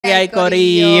¿Qué hay,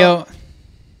 corillo?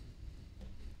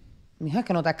 Mijo, es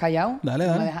que no te has callado. Dale,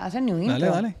 no dale. me dejas hacer ni un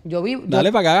intro. Dale.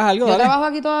 Dale Para que hagas algo, ¿Yo dale. trabajo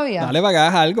aquí todavía? Dale para que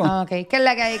hagas algo. Ah, ok. ¿Qué es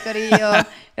la que hay, corillo?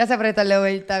 Gracias por estar de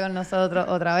vuelta con nosotros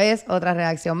otra vez. Otra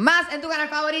reacción más en tu canal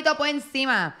favorito, por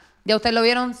encima. Ya ustedes lo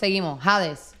vieron, seguimos.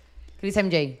 Hades, Cris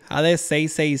MJ.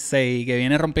 Hades666, que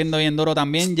viene rompiendo bien duro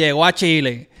también, llegó a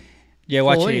Chile. Llegó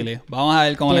a Chile. Vamos a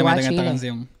ver cómo le meten esta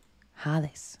canción.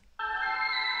 Hades.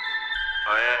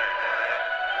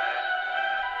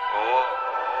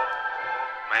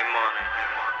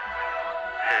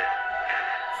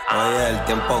 Oye, el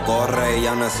tiempo corre y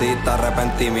ya no existe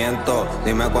arrepentimiento.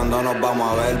 Dime cuándo nos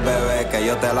vamos a ver, bebé, que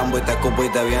yo te lambo y te escupo y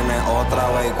te viene otra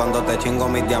vez. Cuando te chingo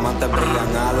mis diamantes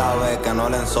brillan a la vez. Que no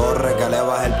le enzorre, que le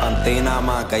baje el panty nada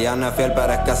más. Que ya no es fiel,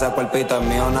 pero es que ese cuerpito es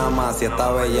mío nada más. Si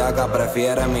esta bellaca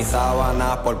prefiere mis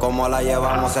sábanas, por cómo la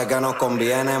llevamos sé que nos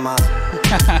conviene más.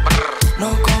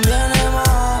 Nos conviene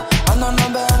más. Cuando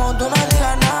nos vemos tú no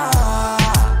digas nada.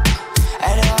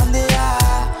 Eres bandida,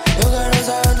 yo quiero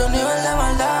saber tu nivel de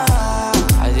maldad.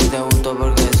 Así te gusto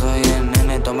porque soy el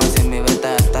nene. Toma sin mi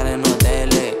venta estar en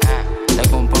hoteles. Le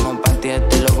compro unos panties,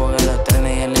 estoy loco que los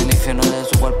trenes. Y en el infierno de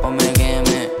su cuerpo me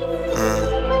queme.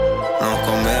 Nos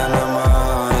conviene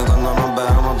más. Y cuando nos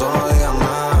veamos tú no digas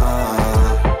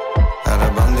nada.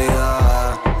 Eres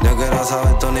bandida, yo quiero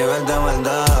saber tu nivel de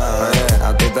maldad. Oye,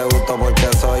 a ti te gusto porque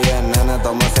soy el nene.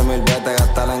 Toma 100,000 veces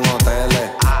gastar en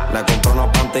hoteles. Le compro unos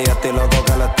panties y estoy loco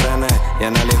que los estrene. Y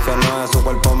en el infierno de su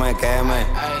cuerpo me queme.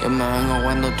 Yo me vengo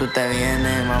cuando tú te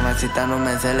vienes. Mamacita no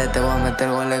me cele, te voy a meter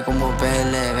goles como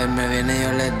pele. Verme viene y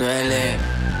yo les duele,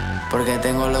 porque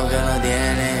tengo lo que no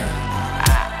tiene.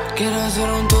 Quiero hacer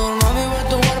un tour, mami, por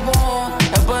tu cuerpo.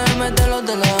 Después de meterlo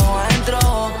te lo dejo adentro.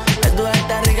 Esto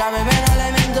está rica, bebé, no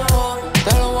le miento.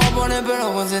 Te lo voy a poner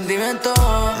pero con sentimiento.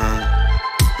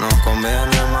 Nos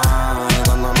conviene más. Y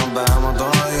cuando nos veamos tú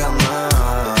no digas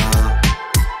nada.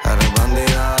 Eres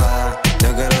bandida,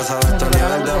 yo quiero saber tu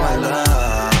nivel de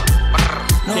maldad.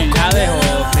 ¿Quién, Hades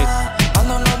o Cris?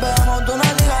 Cuando nos veamos tú no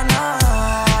digas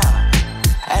nada.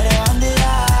 Eres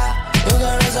bandida, yo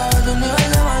quiero saber tu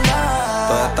nivel de maldad.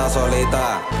 Tú estás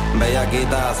solita,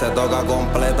 bellaquita, se toca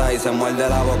completa y se muerde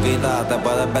la boquita. Te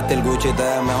puedes vestir Gucci y te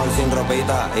ves mejor sin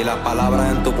ropita. Y las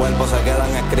palabras en tu cuerpo se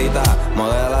quedan escritas.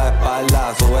 Modela la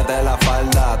espalda, súbete la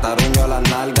falda. Taruño las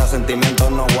nalgas,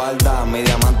 sentimientos no guarda. Mis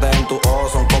diamantes en tu ojo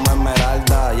son como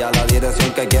esmeralda. Y a la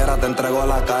dirección que quieras te entrego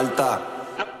la carta.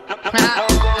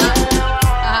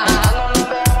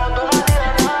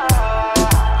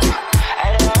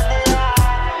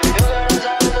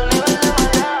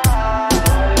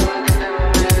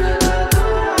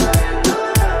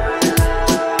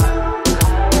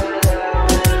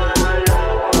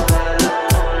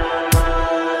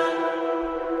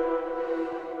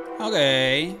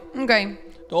 Ok.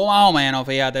 Tuvo más o menos,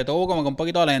 fíjate. Tuvo como que un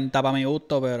poquito lenta para mi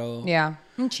gusto, pero... Ya,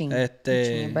 un ching. Un ching,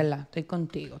 es verdad. Estoy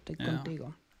contigo,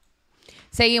 contigo.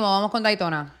 Seguimos, vamos con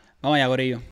Daytona. Vamos allá, gorillo.